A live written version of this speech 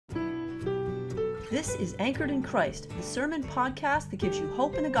This is Anchored in Christ, the sermon podcast that gives you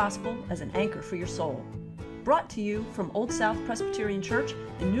hope in the gospel as an anchor for your soul. Brought to you from Old South Presbyterian Church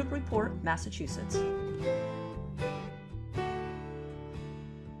in Newburyport, Massachusetts.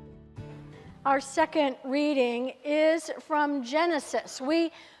 Our second reading is from Genesis.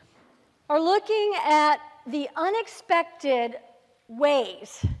 We are looking at the unexpected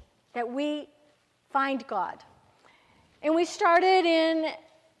ways that we find God. And we started in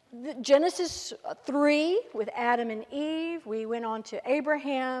Genesis 3 with Adam and Eve. We went on to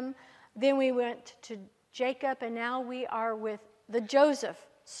Abraham. Then we went to Jacob. And now we are with the Joseph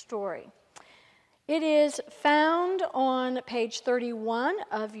story. It is found on page 31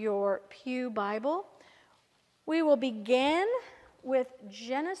 of your Pew Bible. We will begin with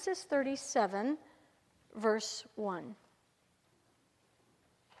Genesis 37, verse 1.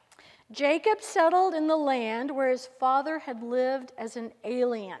 Jacob settled in the land where his father had lived as an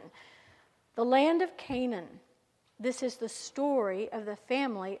alien, the land of Canaan. This is the story of the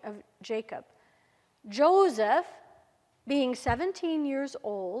family of Jacob. Joseph, being 17 years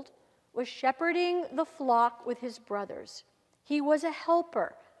old, was shepherding the flock with his brothers. He was a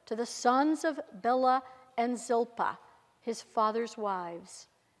helper to the sons of Bilhah and Zilpah, his father's wives.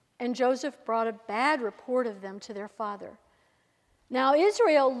 And Joseph brought a bad report of them to their father. Now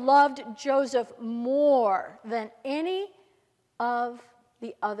Israel loved Joseph more than any of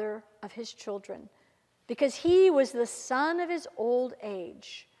the other of his children, because he was the son of his old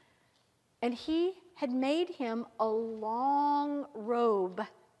age, and he had made him a long robe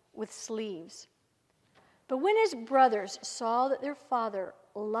with sleeves. But when his brothers saw that their father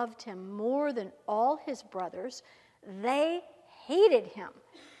loved him more than all his brothers, they hated him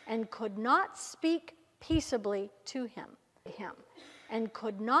and could not speak peaceably to him.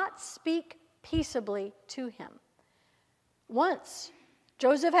 Once,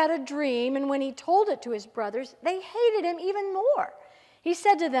 Joseph had a dream, and when he told it to his brothers, they hated him even more. He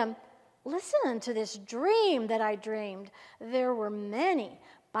said to them, "Listen to this dream that I dreamed. There were many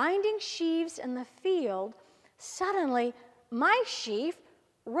binding sheaves in the field. Suddenly, my sheaf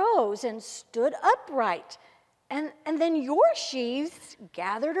rose and stood upright, and then your sheaves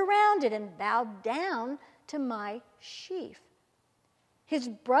gathered around it and bowed down to my sheaf." His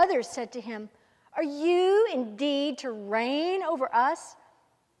brothers said to him, "Are you indeed to reign over us?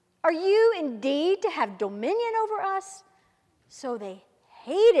 Are you indeed to have dominion over us?" So they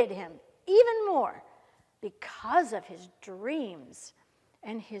hated him even more because of his dreams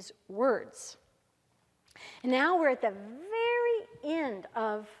and his words. And now we're at the very end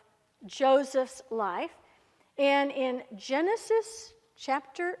of Joseph's life. And in Genesis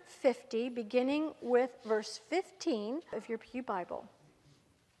chapter 50, beginning with verse 15 of your Pew Bible,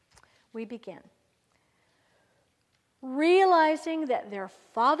 we begin. Realizing that their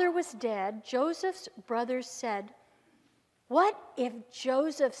father was dead, Joseph's brothers said, "What if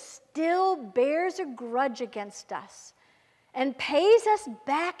Joseph still bears a grudge against us and pays us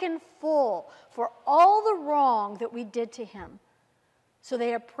back in full for all the wrong that we did to him?" So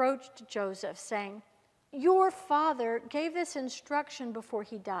they approached Joseph, saying, "Your father gave this instruction before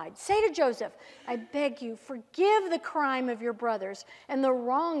he died. Say to Joseph, 'I beg you, forgive the crime of your brothers and the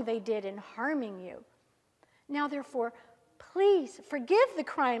wrong they did in harming you. Now, therefore, please forgive the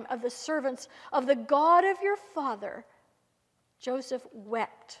crime of the servants of the God of your father.'" Joseph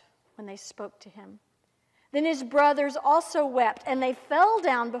wept when they spoke to him. Then his brothers also wept, and they fell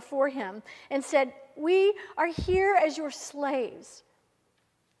down before him and said, "We are here as your slaves."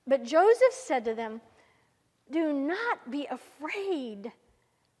 But Joseph said to them, "Do not be afraid.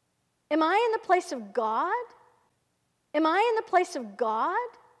 Am I in the place of God? Am I in the place of God?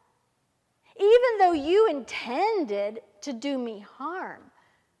 Even though you intended to do me harm,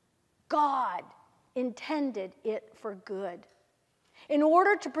 God intended it for good, in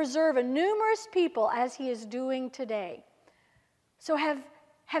order to preserve a numerous people as he is doing today. So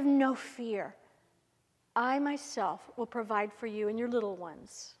have no fear. I myself will provide for you and your little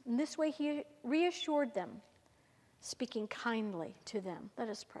ones." In this way he reassured them, speaking kindly to them. Let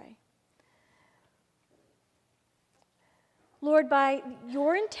us pray. Lord, by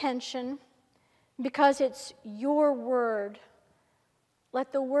your intention, because it's your word,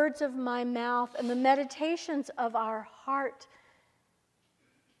 let the words of my mouth and the meditations of our heart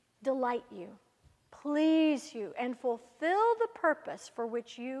delight you, please you, and fulfill the purpose for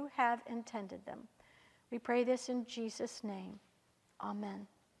which you have intended them. We pray this in Jesus' name. Amen.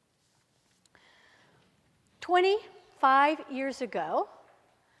 25 years ago,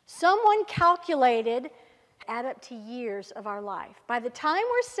 someone calculated, add up to years of our life. By the time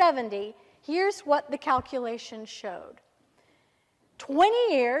we're 70, here's what the calculation showed.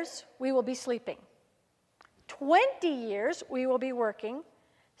 20 years we will be sleeping. 20 years we will be working,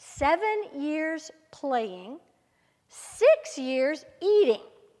 7 years playing, 6 years eating,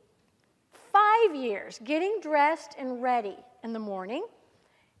 5 years getting dressed and ready in the morning,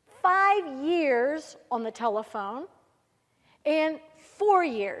 5 years on the telephone, and 4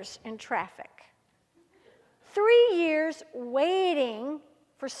 years in traffic. 3 years waiting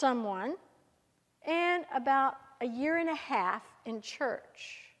for someone, and about a year and a half in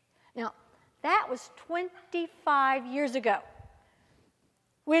church. Now, that was 25 years ago.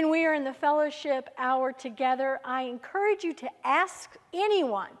 When we are in the fellowship hour together, I encourage you to ask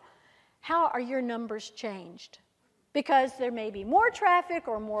anyone, how are your numbers changed? Because there may be more traffic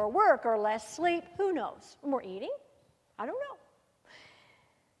or more work or less sleep. Who knows? More eating? I don't know.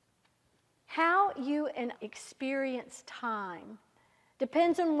 How you experience time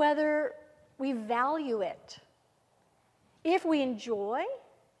depends on whether we value it. If we enjoy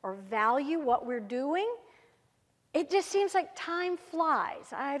or value what we're doing, it just seems like time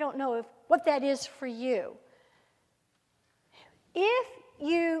flies. I don't know what that is for you. If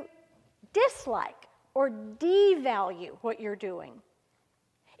you dislike or devalue what you're doing,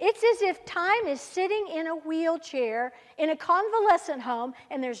 it's as if time is sitting in a wheelchair in a convalescent home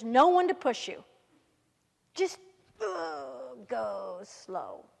and there's no one to push you. Just go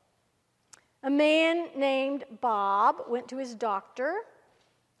slow. A man named Bob went to his doctor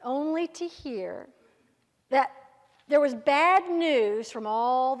only to hear that there was bad news from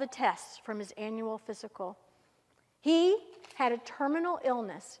all the tests from his annual physical. He had a terminal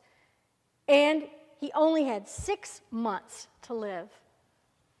illness, and he only had 6 months to live.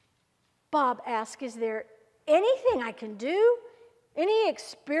 Bob asked, is there anything I can do? Any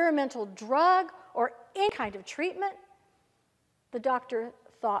experimental drug or any kind of treatment? The doctor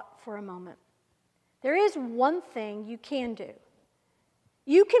thought for a moment. There is one thing you can do.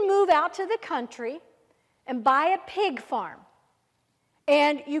 You can move out to the country and buy a pig farm,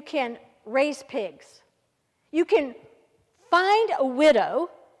 and you can raise pigs. You can find a widow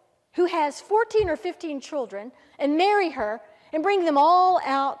who has 14 or 15 children and marry her and bring them all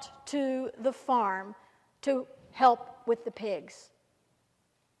out to the farm to help with the pigs.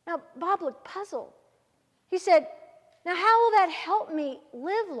 Now, Bob looked puzzled. He said, now how will that help me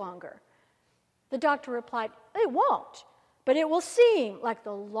live longer? The doctor replied, it won't, but it will seem like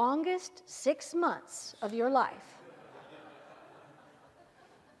the longest 6 months of your life.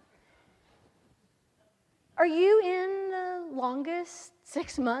 Are you in the longest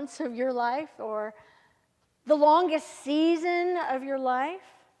 6 months of your life, or the longest season of your life?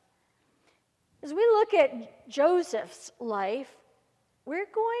 As we look at Joseph's life, we're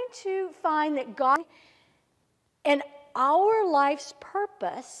going to find that God and our life's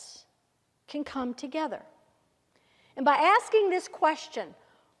purpose can come together. And by asking this question,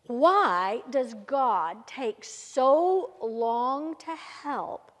 why does God take so long to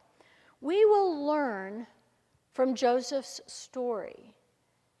help, we will learn from Joseph's story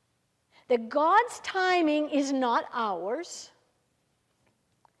that God's timing is not ours,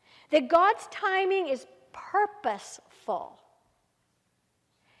 that God's timing is purposeful,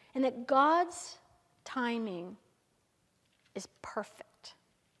 and that God's timing is perfect.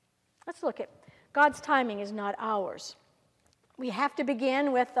 Let's look at God's timing is not ours. We have to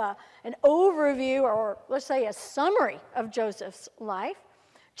begin with an overview, or let's say a summary of Joseph's life.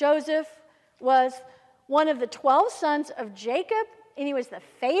 Joseph was one of the 12 sons of Jacob, and he was the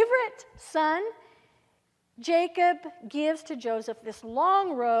favorite son. Jacob gives to Joseph this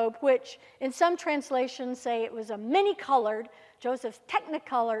long robe, which in some translations say it was a many-colored, Joseph's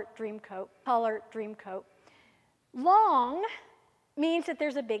technicolor dream coat. Long means that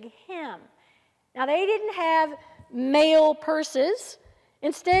there's a big hem. Now, they didn't have mail purses.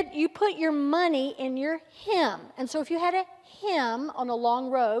 Instead, you put your money in your hem. And so if you had a hem on a long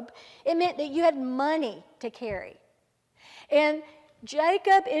robe, it meant that you had money to carry. And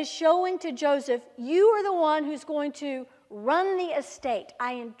Jacob is showing to Joseph, you are the one who's going to run the estate.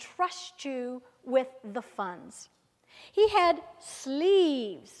 I entrust you with the funds. He had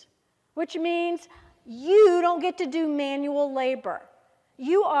sleeves, which means you don't get to do manual labor.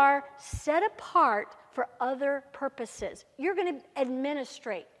 You are set apart for other purposes. You're going to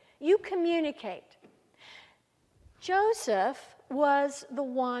administrate. You communicate. Joseph was the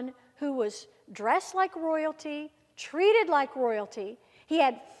one who was dressed like royalty, treated like royalty. He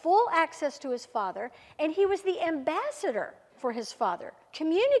had full access to his father, and he was the ambassador for his father,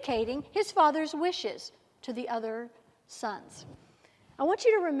 communicating his father's wishes to the other sons. I want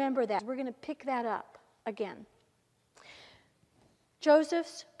you to remember that. We're going to pick that up again.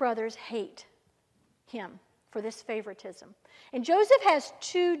 Joseph's brothers hate him for this favoritism. And Joseph has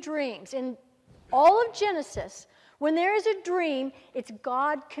 2 dreams. In All of Genesis, when there is a dream, it's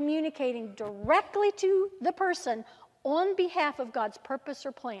God communicating directly to the person on behalf of God's purpose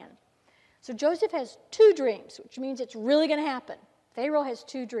or plan. So Joseph has 2 dreams, which means it's really going to happen. Pharaoh has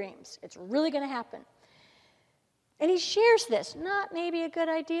 2 dreams. It's really going to happen. And he shares this, not maybe a good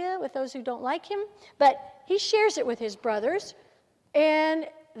idea with those who don't like him, but he shares it with his brothers, and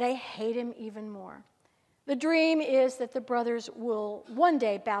they hate him even more. The dream is that the brothers will one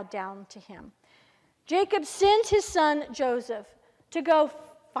day bow down to him. Jacob sends his son Joseph to go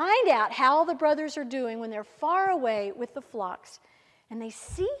find out how the brothers are doing when they're far away with the flocks, and they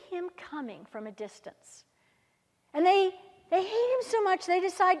see him coming from a distance. And they hate him so much, they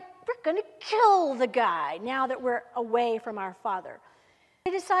decide, we're going to kill the guy now that we're away from our father.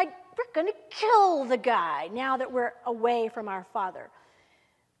 They decide, we're going to kill the guy now that we're away from our father.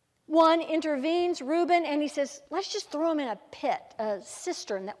 One intervenes, Reuben, and he says, let's just throw him in a pit, a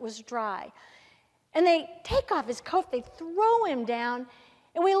cistern that was dry. And they take off his coat, they throw him down,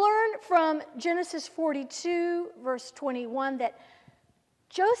 and we learn from Genesis 42, verse 21, that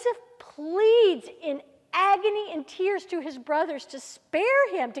Joseph pleads in agony and tears to his brothers to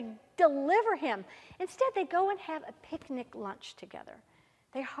spare him, to deliver him. Instead, they go and have a picnic lunch together.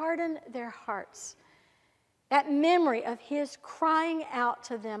 They harden their hearts. That memory of his crying out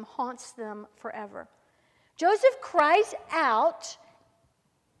to them haunts them forever. Joseph cries out,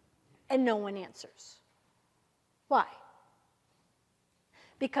 and no one answers. Why?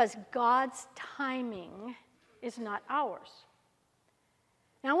 Because God's timing is not ours.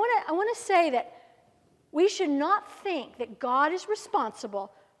 Now, I want to say that we should not think that God is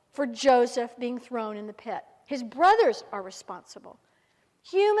responsible for Joseph being thrown in the pit. His brothers are responsible.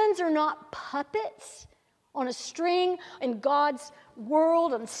 Humans are not puppets on a string in God's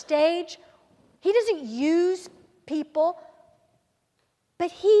world on stage. He doesn't use people, but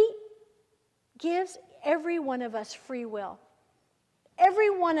he gives every one of us free will. Every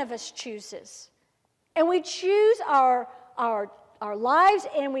one of us chooses. And we choose our lives,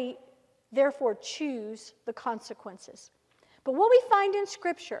 and we therefore choose the consequences. But what we find in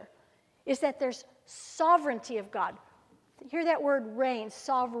Scripture is that there's sovereignty of God. Hear that word reign,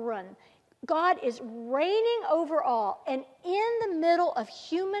 sovereign. God is reigning over all, and in the middle of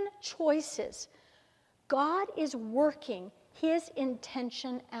human choices, God is working his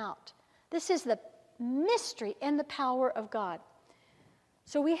intention out. This is the mystery and the power of God.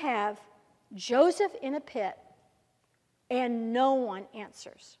 So we have Joseph in a pit, and no one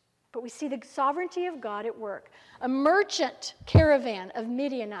answers. But we see the sovereignty of God at work. A merchant caravan of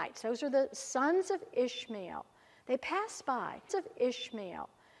Midianites, those are the sons of Ishmael. They pass by.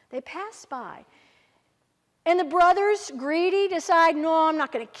 And the brothers, greedy, decide, no, I'm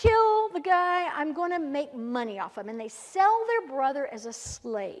not going to kill the guy. I'm going to make money off him. And they sell their brother as a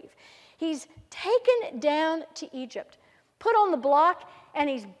slave. He's taken down to Egypt, put on the block, and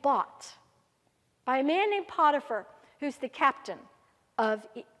he's bought by a man named Potiphar, who's the captain of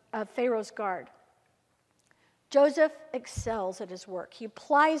Pharaoh's guard. Joseph excels at his work. He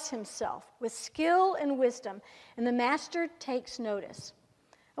applies himself with skill and wisdom, and the master takes notice.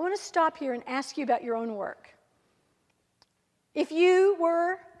 I want to stop here and ask you about your own work. If you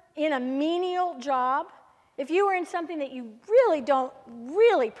were in a menial job, if you were in something that you really don't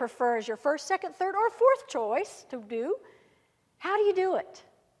prefer as your first, second, third, or fourth choice to do, how do you do it?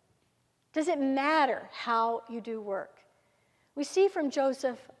 Does it matter how you do work? We see from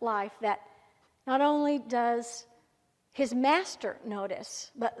Joseph's life that not only does his master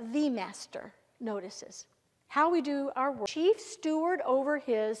notice, but the master notices how we do our work. Chief steward over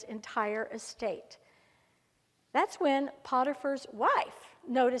his entire estate. That's when Potiphar's wife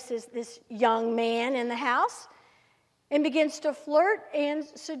notices this young man in the house and begins to flirt and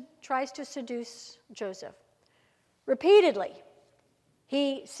tries to seduce Joseph. Repeatedly,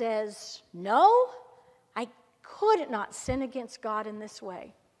 he says, no, I could not sin against God in this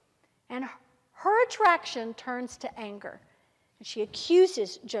way. And her attraction turns to anger, and she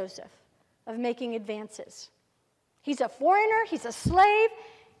accuses Joseph of making advances. He's a foreigner, he's a slave,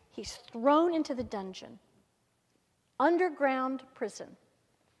 he's thrown into the dungeon, underground prison.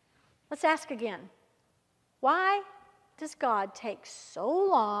 Let's ask again, why does God take so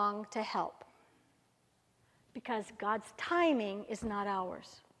long to help? Because God's timing is not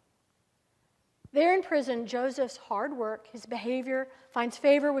ours. There in prison, Joseph's hard work, his behavior finds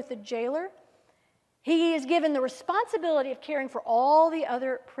favor with the jailer. He is given the responsibility of caring for all the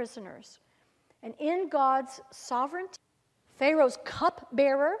other prisoners. And in God's sovereignty, Pharaoh's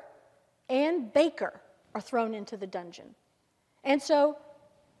cupbearer and baker are thrown into the dungeon. And so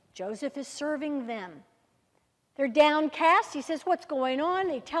Joseph is serving them. They're downcast. He says, what's going on?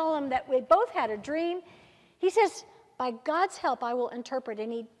 They tell him that we both had a dream. He says, by God's help, I will interpret.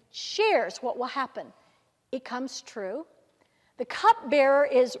 And he shares what will happen. It comes true. The cupbearer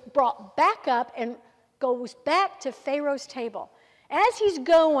is brought back up and goes back to Pharaoh's table. As he's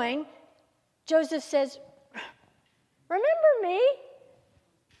going, Joseph says, remember me?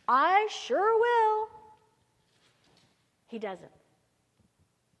 I sure will. He doesn't.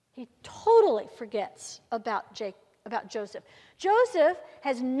 He totally forgets about Joseph. Joseph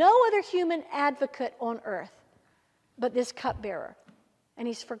has no other human advocate on earth but this cupbearer, and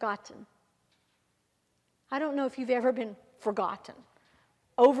he's forgotten. I don't know if you've ever been forgotten,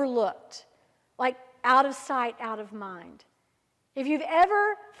 overlooked, like out of sight, out of mind. If you've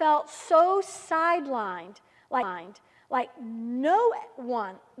ever felt so sidelined, like no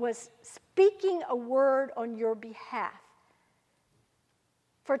one was speaking a word on your behalf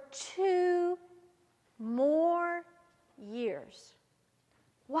for 2 more years.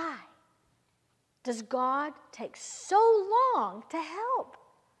 Why does God take so long to help?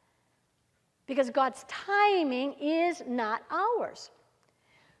 Because God's timing is not ours.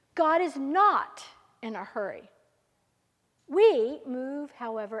 God is not in a hurry. We move,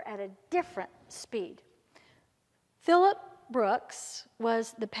 however, at a different speed. Philip Brooks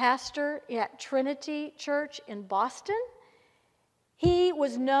was the pastor at Trinity Church in Boston. He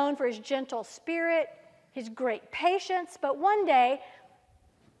was known for his gentle spirit, his great patience, but one day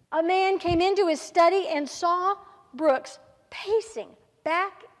a man came into his study and saw Brooks pacing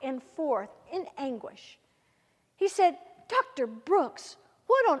back and forth in anguish. He said, Dr. Brooks,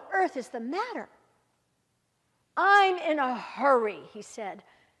 what on earth is the matter? I'm in a hurry, he said,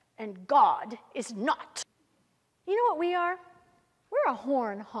 and God is not. You know what we are? We're a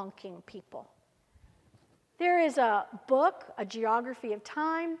horn-honking people. There is a book, A Geography of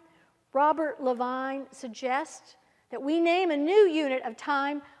Time. Robert Levine suggests that we name a new unit of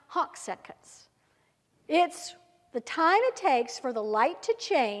time honk seconds. It's the time it takes for the light to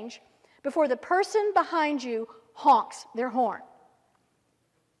change before the person behind you honks their horn.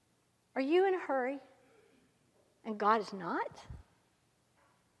 Are you in a hurry? And God is not?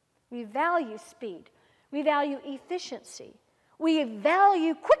 We value speed. We value efficiency. We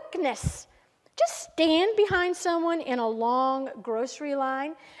value quickness. Just stand behind someone in a long grocery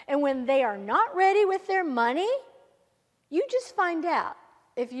line, and when they are not ready with their money, you just find out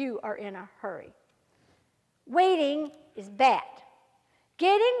if you are in a hurry. Waiting is bad.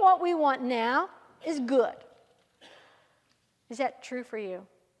 Getting what we want now is good. Is that true for you?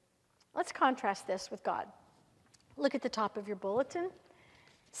 Let's contrast this with God. Look at the top of your bulletin.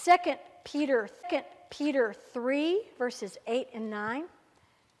 2 Peter 3, verses 8 and 9.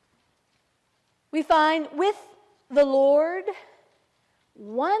 We find with the Lord,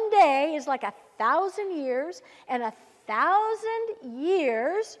 one day is like 1,000 years, and 1,000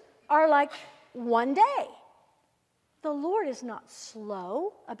 years are like one day. The Lord is not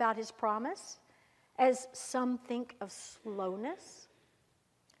slow about his promise, as some think of slowness.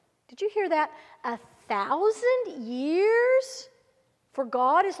 Did you hear that? 1,000 years for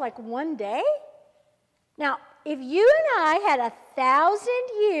God is like one day? Now, if you and I had 1,000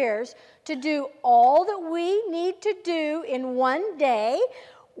 years to do all that we need to do in one day,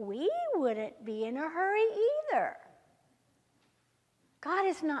 we wouldn't be in a hurry either. God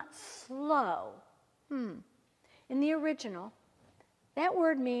is not slow. In the original, that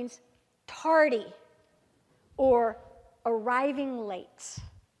word means tardy or arriving late.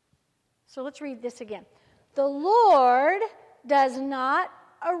 So let's read this again. The Lord does not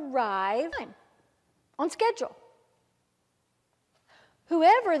arrive on schedule.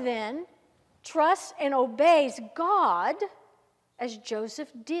 Whoever then trusts and obeys God, as Joseph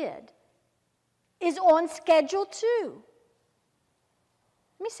did, is on schedule too.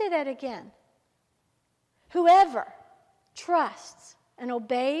 Let me say that again. Whoever trusts and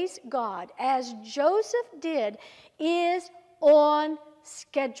obeys God, as Joseph did, is on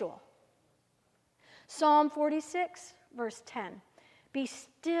schedule. Psalm 46, verse 10. Be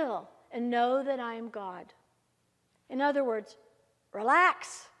still and know that I am God. In other words,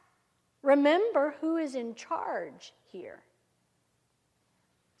 relax. Remember who is in charge here.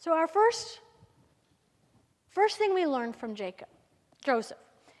 So our first thing we learned from Joseph.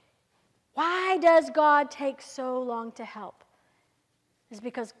 Why does God take so long to help? It's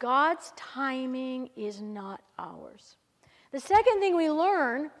because God's timing is not ours. The second thing we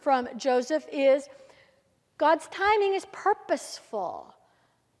learn from Joseph is God's timing is purposeful.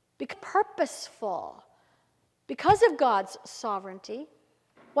 Because of God's sovereignty,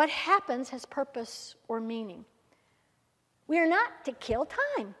 what happens has purpose or meaning. We are not to kill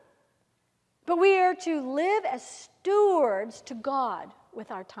time. But we are to live as stewards to God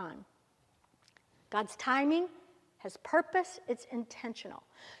with our time. God's timing has purpose, it's intentional.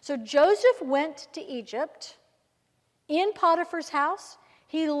 So Joseph went to Egypt. In Potiphar's house,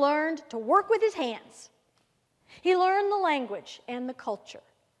 he learned to work with his hands. He learned the language and the culture.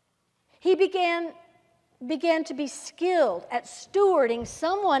 He began to be skilled at stewarding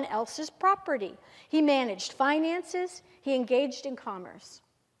someone else's property. He managed finances. He engaged in commerce.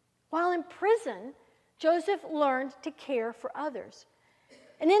 While in prison, Joseph learned to care for others.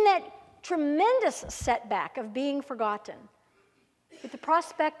 And in that tremendous setback of being forgotten, with the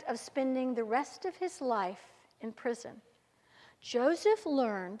prospect of spending the rest of his life in prison, Joseph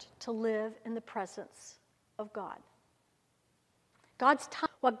learned to live in the presence of God. God's time,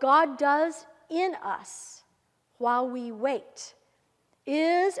 what God does in us while we wait,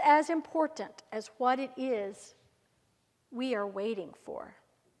 is as important as what it is we are waiting for.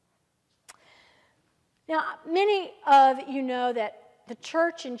 Now, many of you know that the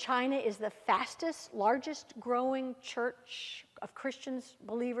church in China is the fastest, largest growing church of Christians,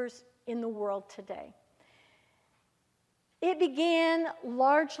 believers in the world today. It began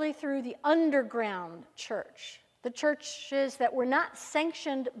largely through the underground church, the churches that were not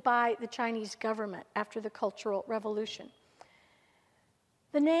sanctioned by the Chinese government after the Cultural Revolution.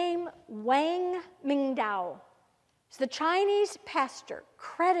 The name Wang Mingdao is the Chinese pastor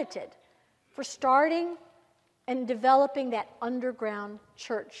credited for starting and developing that underground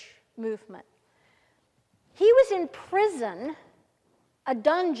church movement. He was in prison, a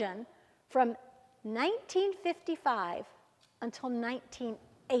dungeon, from 1955 until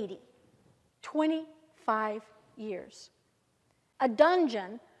 1980, 25 years. A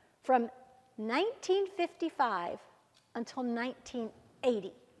dungeon from 1955 until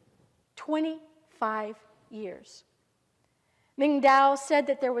 1980, 25 years. Mingdao said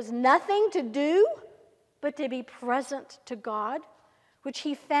that there was nothing to do but to be present to God, which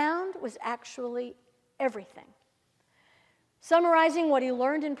he found was actually everything. Summarizing what he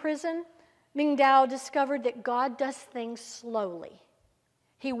learned in prison, Mingdao discovered that God does things slowly.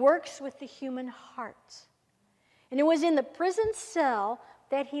 He works with the human heart. And it was in the prison cell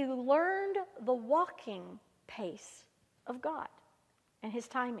that he learned the walking pace of God and his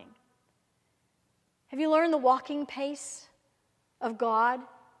timing. Have you learned the walking pace of God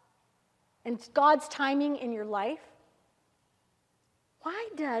and God's timing in your life? Why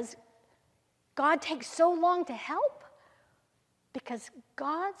does God take so long to help? Because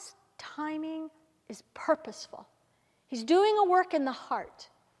God's timing is purposeful. He's doing a work in the heart.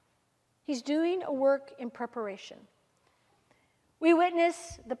 He's doing a work in preparation. We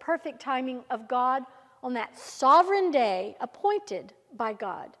witness the perfect timing of God on that sovereign day appointed by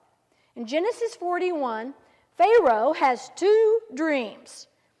God. In Genesis 41, Pharaoh has two dreams.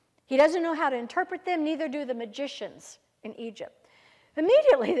 He doesn't know how to interpret them, neither do the magicians in Egypt.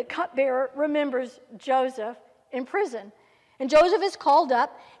 Immediately, the cupbearer remembers Joseph in prison. And Joseph is called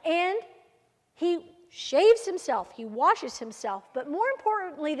up, and he shaves himself, he washes himself, but more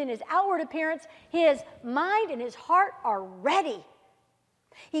importantly than his outward appearance, his mind and his heart are ready.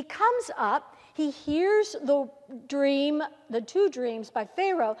 He comes up, he hears the two dreams by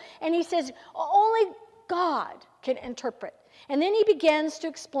Pharaoh, and he says, only God can interpret. And then he begins to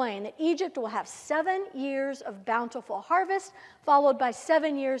explain that Egypt will have 7 years of bountiful harvest, followed by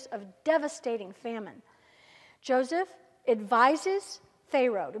 7 years of devastating famine. Joseph advises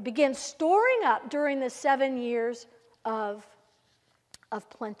Pharaoh to begin storing up during the 7 years of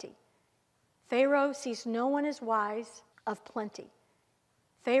plenty. Pharaoh sees no one as wise of plenty.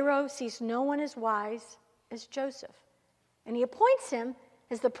 Pharaoh sees no one as wise as Joseph. And he appoints him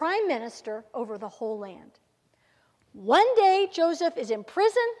as the prime minister over the whole land. One day, Joseph is in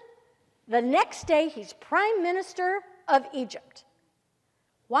prison. The next day, he's prime minister of Egypt.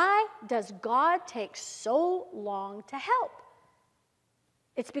 Why does God take so long to help?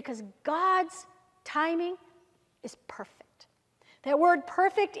 It's because God's timing is perfect. That word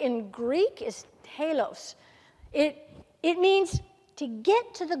perfect in Greek is telos. It means to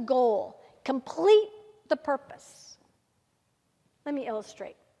get to the goal, complete the purpose. Let me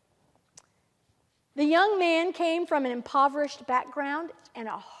illustrate. The young man came from an impoverished background and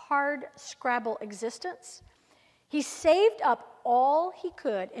a hard scrabble existence. He saved up all he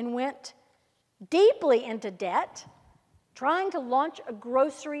could and went deeply into debt, trying to launch a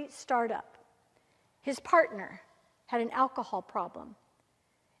grocery startup. His partner had an alcohol problem.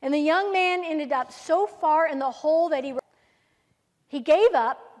 And the young man ended up so far in the hole that he gave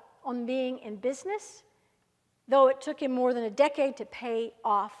up on being in business, though it took him more than a decade to pay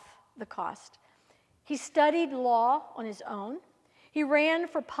off the cost. He studied law on his own. He ran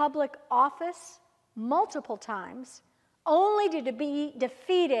for public office multiple times, only to be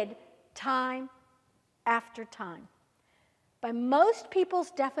defeated time after time. By most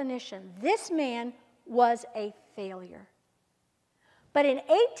people's definition, this man was a failure. But in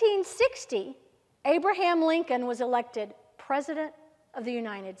 1860, Abraham Lincoln was elected President of the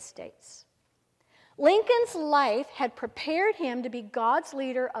United States. Lincoln's life had prepared him to be God's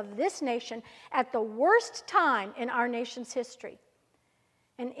leader of this nation at the worst time in our nation's history.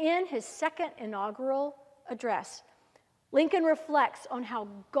 And in his second inaugural address, Lincoln reflects on how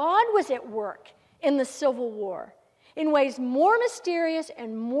God was at work in the Civil War in ways more mysterious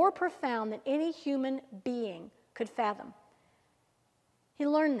and more profound than any human being could fathom. He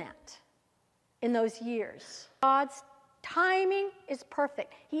learned that in those years. God's timing is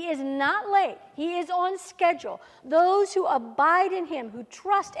perfect. He is not late. He is on schedule. Those who abide in him, who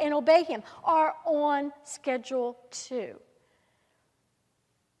trust and obey him, are on schedule too.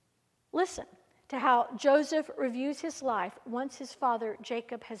 Listen to how Joseph reviews his life once his father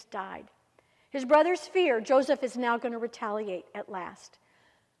Jacob has died. His brothers fear Joseph is now going to retaliate at last.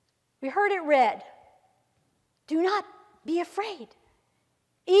 We heard it read, "Do not be afraid.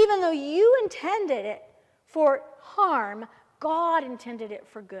 Even though you intended it for harm, God intended it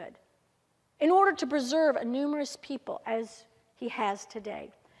for good, in order to preserve a numerous people as he has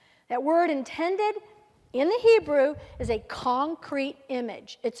today." That word intended in the Hebrew is a concrete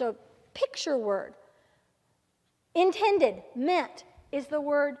image. It's a picture word. Intended, meant, is the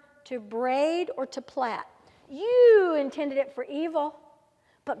word to braid or to plait. You intended it for evil,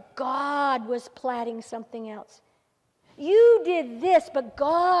 but God was plaiting something else. You did this, but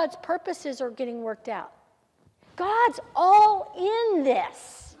God's purposes are getting worked out. God's all in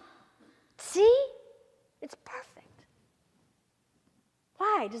this. See? It's perfect.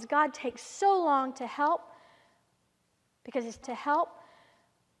 Why does God take so long to help? Because his timing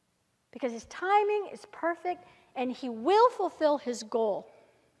is perfect, and he will fulfill his goal.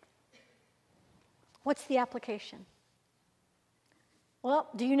 What's the application? Well,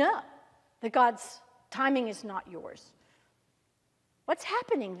 do you know that God's timing is not yours? What's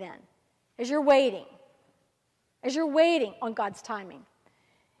happening then as you're waiting? As you're waiting on God's timing.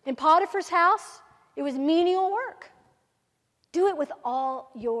 In Potiphar's house, it was menial work. Do it with all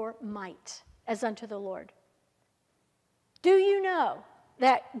your might as unto the Lord. Do you know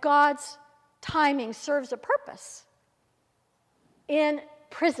that God's timing serves a purpose? In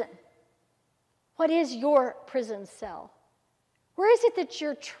prison, what is your prison cell? Where is it that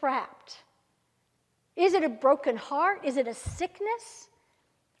you're trapped? Is it a broken heart? Is it a sickness?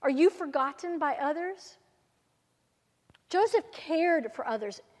 Are you forgotten by others? Joseph cared for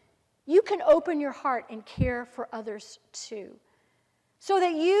others. You can open your heart and care for others too, so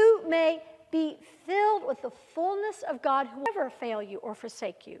that you may be filled with the fullness of God who will never fail you or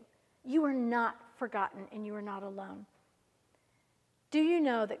forsake you. You are not forgotten and you are not alone. Do you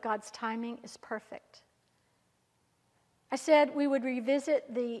know that God's timing is perfect? I said we would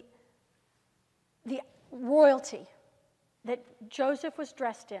revisit the royalty that Joseph was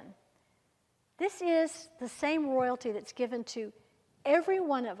dressed in. This is the same royalty that's given to every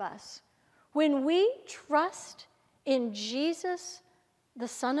one of us. When we trust in Jesus, the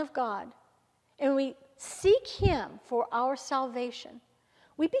Son of God, and we seek him for our salvation,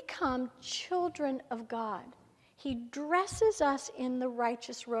 we become children of God. He dresses us in the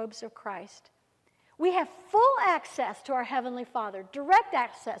righteous robes of Christ. We have full access to our Heavenly Father, direct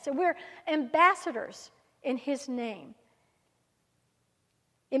access, and we're ambassadors in his name.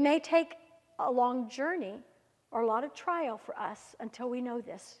 It may take a long journey or a lot of trial for us until we know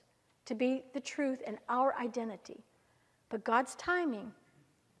this to be the truth and our identity. But God's timing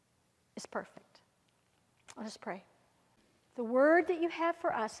is perfect. Let us pray. The word that you have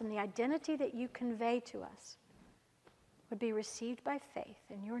for us and the identity that you convey to us would be received by faith.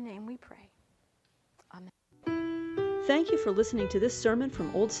 In your name we pray. Amen. Thank you for listening to this sermon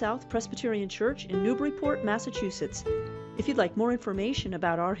from Old South Presbyterian Church in Newburyport, Massachusetts. If you'd like more information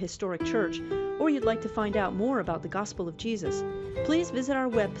about our historic church, or you'd like to find out more about the gospel of Jesus, please visit our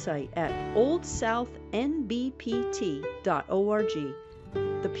website at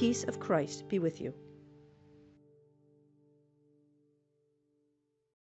oldsouthnbpt.org. The peace of Christ be with you.